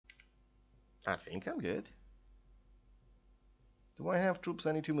I think I'm good. Do I have troops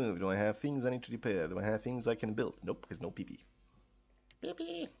I need to move? Do I have things I need to repair? Do I have things I can build? Nope, there's no PP.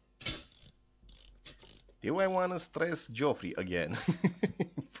 PP! Do I want to stress Joffrey again?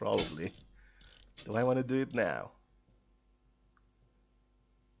 Probably. Do I want to do it now?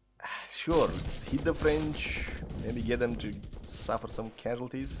 Sure, let's hit the French. Maybe get them to suffer some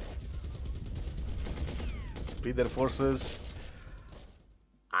casualties. Split their forces.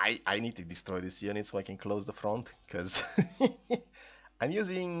 I need to destroy this unit so I can close the front, because I'm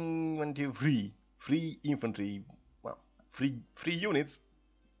using 1, 2, 3 infantry, well, three units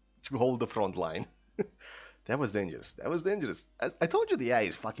to hold the front line. That was dangerous. That was dangerous. I told you the AI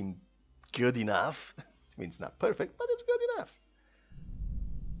is fucking good enough. I mean, it's not perfect, but it's good enough.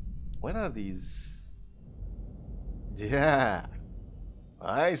 When are these? Yeah,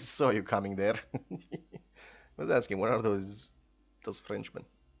 I saw you coming there. I was asking, what are those Frenchmen?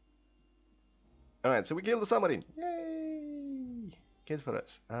 Alright, so we killed the submarine. Yay! Good for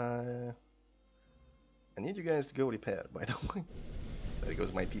us. I need you guys to go repair, by the way. There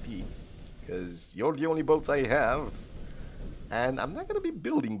goes my PP. Because you're the only boats I have. And I'm not going to be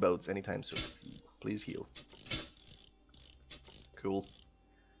building boats anytime soon. Please heal. Cool.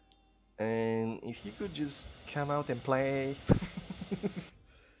 And if you could just come out and play.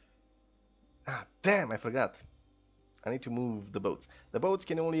 Ah, damn, I forgot. I need to move the boats. The boats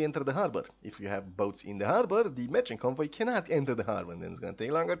can only enter the harbor. If you have boats in the harbor, the merchant convoy cannot enter the harbor, and then it's gonna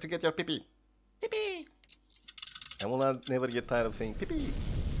take longer to get your PP. PP! I will not never get tired of saying PP.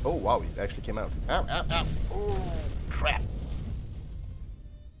 Oh wow, it actually came out. Ow, ow, ow. Oh, crap.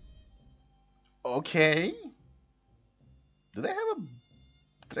 Okay. Do they have a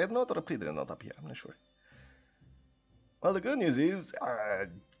dreadnought or a pre-dreadnought up here? I'm not sure. Well, the good news is,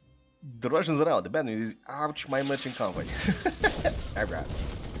 the Russians are out. The bad news is, ouch, my merchant convoy. Alright.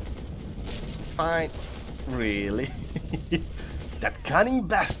 It's fine. Really? That cunning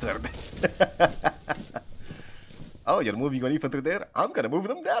bastard. Oh, you're moving your infantry there? I'm gonna move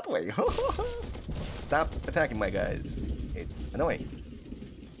them that way. Stop attacking my guys. It's annoying.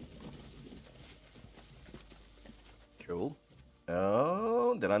 Cool.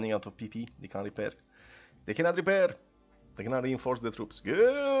 Oh, they're running out of PP. They can't repair. They cannot repair. They cannot reinforce the troops.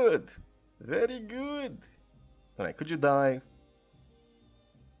 Good! Very good! Alright, could you die?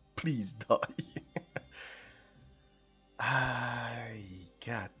 Please die.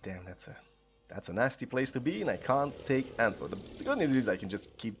 God damn, that's a nasty place to be, and I can't take Antwerp. The good news is I can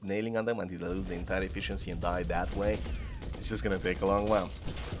just keep nailing on them until I lose the entire efficiency and die that way. It's just gonna take a long while.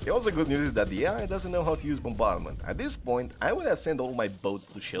 The also good news is that the AI doesn't know how to use bombardment. At this point, I would have sent all my boats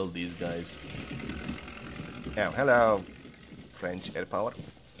to shell these guys. Oh, hello, French air power.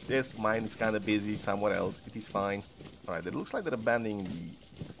 This mine is kind of busy somewhere else. It is fine. Alright, it looks like they're abandoning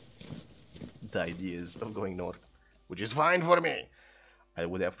the ideas of going north, which is fine for me. I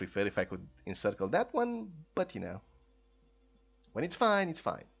would have preferred if I could encircle that one, but you know, when it's fine, it's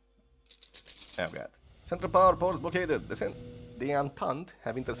fine. Oh god. Central Power Ports blockaded. The Entente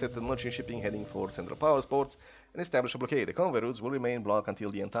have intercepted merchant shipping heading for Central Power Ports and established a blockade. The convoy routes will remain blocked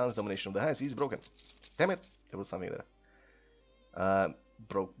until the Entente's domination of the high seas is broken. Damn it, there was something there.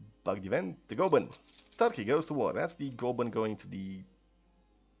 Bugged event. The Goban. Turkey goes to war. That's the Goban going to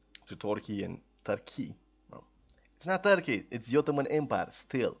Turkey and Turkey. Well, it's not Turkey. It's the Ottoman Empire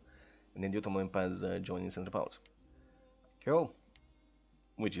still. And then the Ottoman Empire is joining Central Powers. Cool.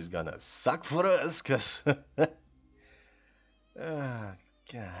 Which is gonna suck for us, cause ah, god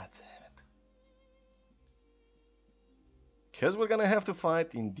damn it. Cause we're gonna have to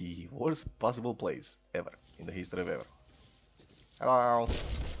fight in the worst possible place ever in the history of ever. Hello.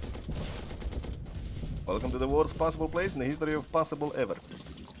 Welcome to the worst possible place in the history of possible ever.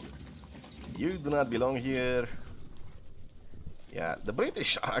 You do not belong here. Yeah, the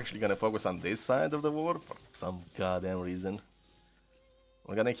British are actually gonna focus on this side of the war for some goddamn reason.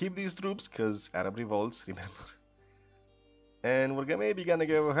 We're gonna keep these troops because Arab revolts, remember? And we're maybe gonna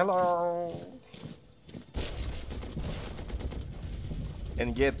go hello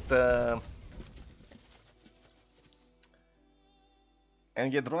and get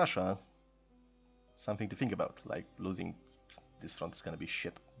Russia something to think about. Like losing this front is gonna be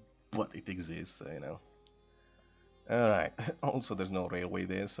shit, but it exists, so, you know. All right. Also, there's no railway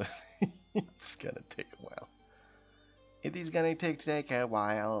there, so it's gonna take a while. It is gonna take a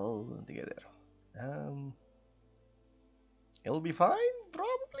while to get there. It'll be fine,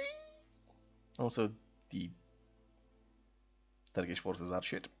 probably. Also, the Turkish forces are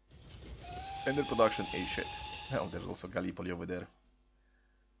shit, and their production is shit. Oh, there's also Gallipoli over there.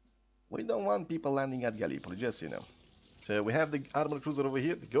 We don't want people landing at Gallipoli, just you know. So we have the armored cruiser over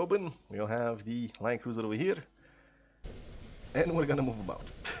here, the Goban. We'll have the line cruiser over here. And we're gonna move about.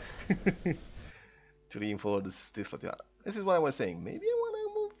 To reinforce this flotilla. This is what I was saying. Maybe I want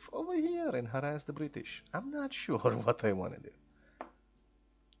to move over here and harass the British. I'm not sure what I want to do.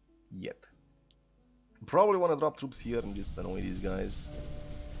 Yet. Probably want to drop troops here and just annoy these guys.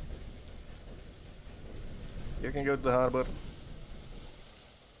 You can go to the harbor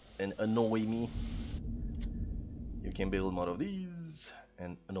and annoy me. You can build more of these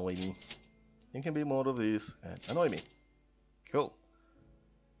and annoy me. You can build more of this and annoy me. Cool.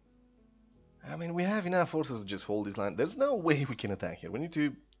 I mean, we have enough forces to just hold this line. There's no way we can attack here. We need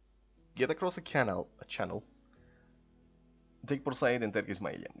to get across a channel, take Port Said and take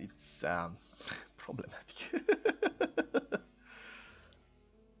Ismailia. It's problematic.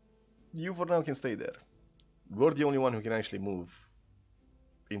 You for now can stay there. We're the only one who can actually move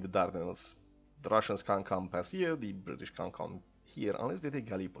in the Dardanelles. The Russians can't come past here, the British can't come here, unless they take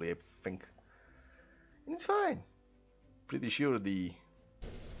Gallipoli, I think. And it's fine. Pretty sure the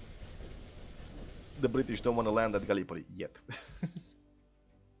British don't want to land at Gallipoli yet.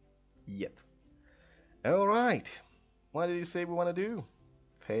 Yet. Alright. What did you say we want to do?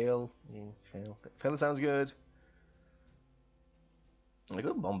 Fail. Yeah, fail. Fail sounds good. I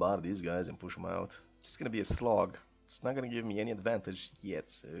could bombard these guys and push them out. It's just gonna be a slog. It's not gonna give me any advantage yet,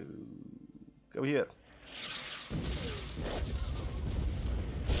 so go here.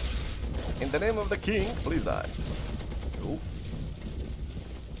 In the name of the king, please die. Cool.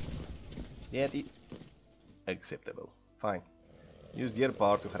 Yeti. Acceptable. Fine. Use the air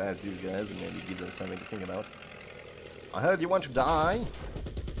power to harass these guys and maybe give them something to think about. I heard you want to die.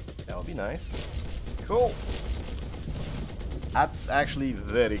 That would be nice. Cool. That's actually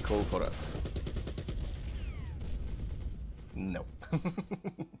very cool for us. No. I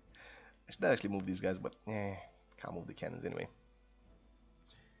should actually move these guys, but can't move the cannons anyway.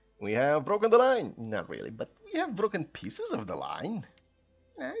 We have broken the line. Not really, but we have broken pieces of the line.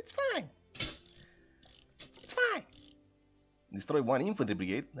 It's fine. It's fine. Destroy one infantry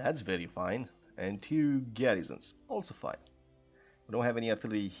brigade. That's very fine. And 2 garrisons. Also fine. We don't have any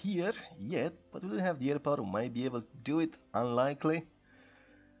artillery here yet, but we do have the air power. We might be able to do it. Unlikely.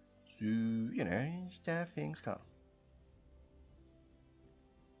 So, you know, stuff things come.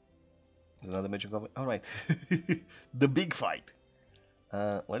 There's another major cover. Alright. The big fight.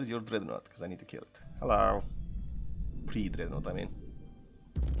 Where is your dreadnought? Because I need to kill it. Hello. Pre-dreadnought, I mean.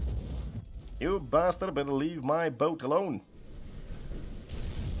 You bastard better leave my boat alone.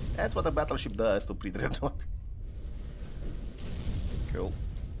 That's what a battleship does to pre-dreadnought. Cool.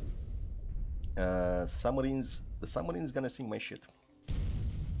 Submarines. The submarine's gonna sink my shit.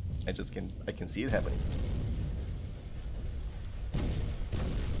 I can see it happening.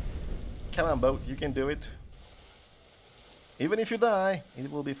 Come on, boat, you can do it. Even if you die,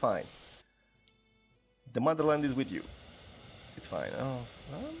 it will be fine. The motherland is with you. It's fine.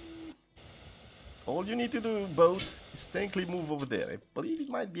 All you need to do, boat, is technically move over there. I believe it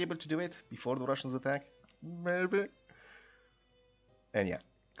might be able to do it before the Russians attack. Maybe. And yeah,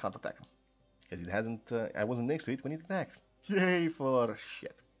 can't attack them. Because it hasn't, I wasn't next to it when it attacked. Yay for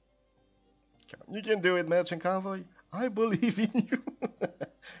shit. Come on, you can do it, merchant convoy. I believe in you.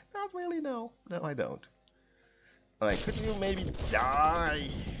 Not really, no. No, I don't. Alright, could you maybe die?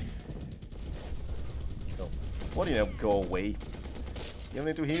 Go. What do you know? Go away. You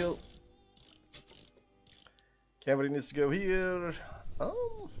need to heal. Cavalry needs to go here. I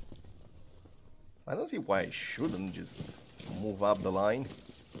don't see why I shouldn't just move up the line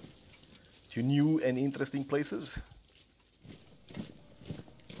to new and interesting places.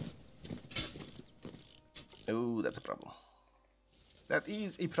 Oh, that's a problem. That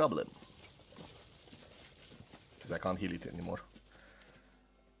is a problem. Because I can't heal it anymore.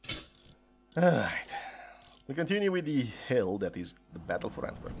 Alright. We continue with the hell that is the battle for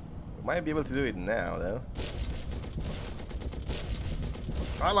Antwerp. We might be able to do it now, though.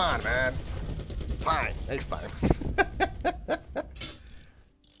 Come on, man. Fine, next time.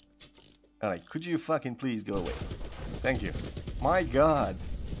 Alright, could you fucking please go away? Thank you. My god.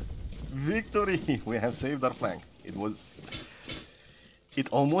 Victory! We have saved our flank. It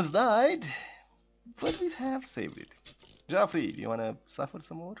almost died, but we have saved it. Joffrey, do you want to suffer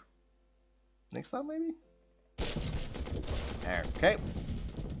some more? Next time, maybe? Okay.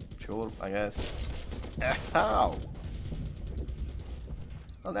 Sure, I guess. Ow!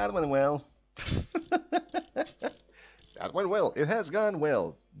 Well, that went well. That went well. It has gone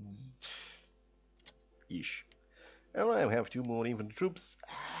well. Ish. Alright, we have 2 more infantry troops.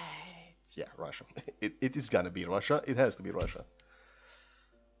 Yeah, Russia. It is gonna be Russia. It has to be Russia.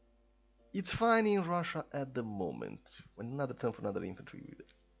 It's fine in Russia at the moment. Another turn for another infantry.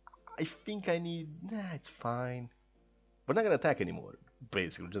 I think I need... Nah, it's fine. We're not gonna attack anymore.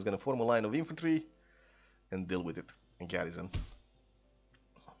 Basically, we're just gonna form a line of infantry and deal with it. And garrisons.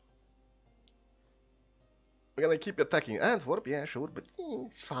 We're gonna keep attacking Antwerp, yeah, sure, but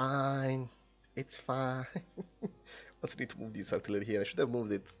it's fine. It's fine. Also need to move this artillery here. I should have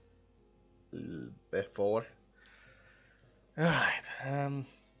moved it before. Alright,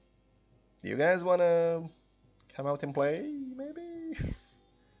 do you guys wanna come out and play, maybe?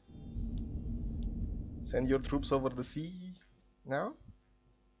 Send your troops over the sea? No?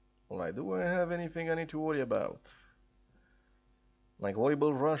 Alright, do I have anything I need to worry about? Like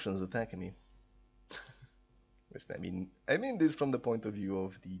horrible Russians attacking me. I mean this from the point of view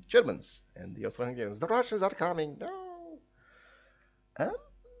of the Germans and the Austro-Hungarians. The Russians are coming, no!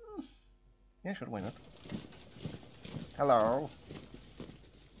 Yeah, sure, why not? Hello.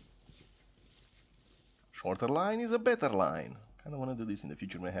 Shorter line is a better line. Kinda wanna do this in the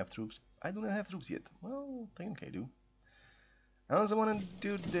future when I have troops. I do not have troops yet. Well, I think I do. I also wanna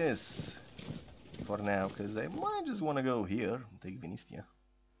do this for now, because I might just wanna go here and take Vinistia.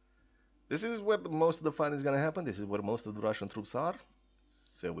 This is where most of the fun is gonna happen. This is where most of the Russian troops are.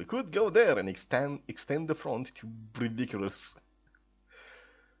 So we could go there and extend the front to ridiculous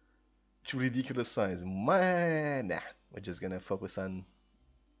size. Man, nah. We're just gonna focus on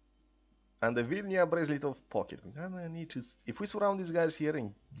the Vilnia Breslitov pocket. We're gonna need to, if we surround these guys here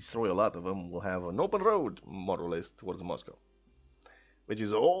and destroy a lot of them, we'll have an open road more or less towards Moscow, which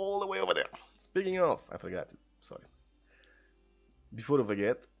is all the way over there. Speaking of, I forgot. Sorry. Before I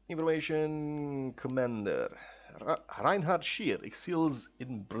forget, information commander Reinhard Scheer excels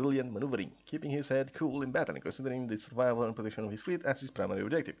in brilliant maneuvering, keeping his head cool in battle and considering the survival and protection of his fleet as his primary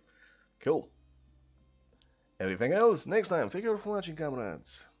objective. Cool. Everything else next time. Thank you for watching,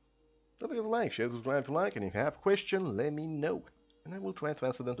 comrades. Don't forget to like, share, subscribe if you like, and if you have questions, let me know, and I will try to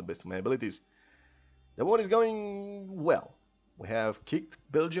answer them to the best of my abilities. The war is going well. We have kicked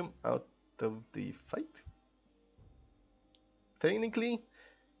Belgium out of the fight. Technically,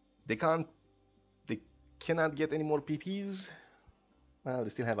 they cannot get any more PPs. Well, they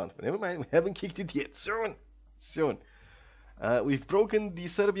still haven't. But never mind, we haven't kicked it yet. Soon. We've broken the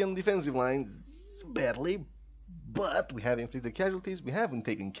Serbian defensive lines barely, but we have inflicted casualties. We haven't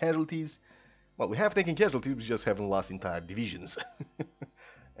taken casualties. Well, we have taken casualties, we just haven't lost entire divisions.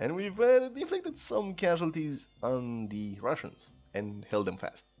 And we've inflicted some casualties on the Russians and held them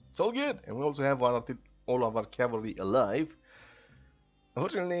fast. It's all good. And we also have all of our cavalry alive.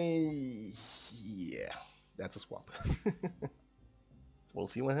 Unfortunately, yeah, that's a swap. We'll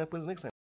see what happens next time.